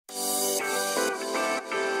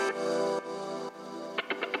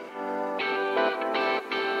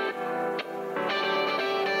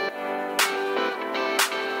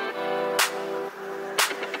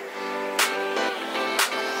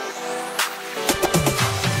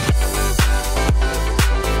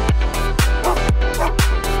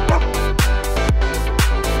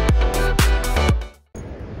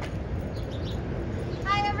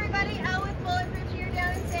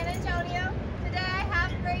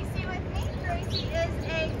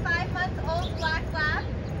a 5-month-old black lab.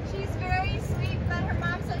 She's very sweet, but her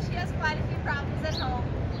mom says she has quite a few problems at home.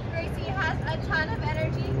 Gracie has a ton of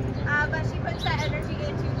energy, but she puts that energy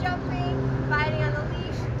into jumping, biting on the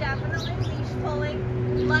leash, definitely leash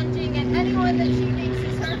pulling, lunging at anyone that she thinks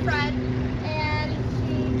is her friend, and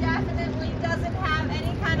she definitely doesn't have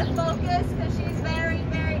any kind of focus because she's very,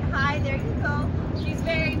 very high. There you go. She's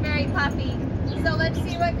very, very puffy. So let's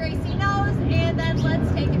see what Gracie knows, and then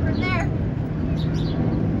let's take it from there.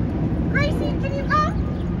 Gracie, can you come?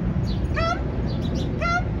 Come?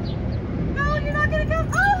 Come? No, you're not gonna come?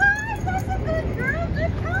 Oh, hi! That's a good girl.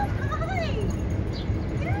 Good come. Hi.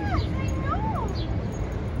 Yes, I know.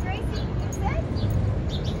 Gracie, can you sit?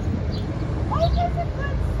 Oh, that's a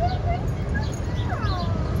good sit. Gracie, good girl.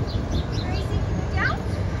 Gracie, can you jump?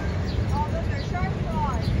 Oh, those are sharp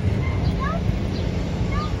claws. Jump.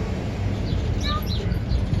 Jump. Jump.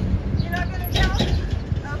 You're not gonna jump?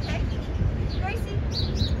 Okay. Gracie,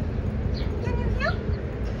 can you heel?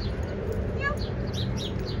 Heel.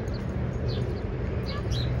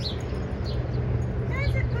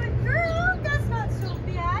 That's a good girl. That's not so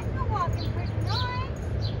bad. You're walking pretty nice.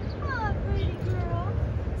 Oh, pretty girl.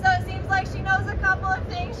 So it seems like she knows a couple of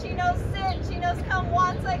things. She knows sit. She knows come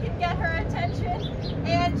once I can get her attention.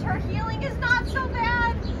 And her healing is not so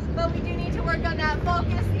bad. But we do need to work on that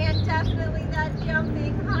focus and definitely that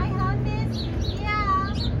jumping. Hi, miss. Yeah.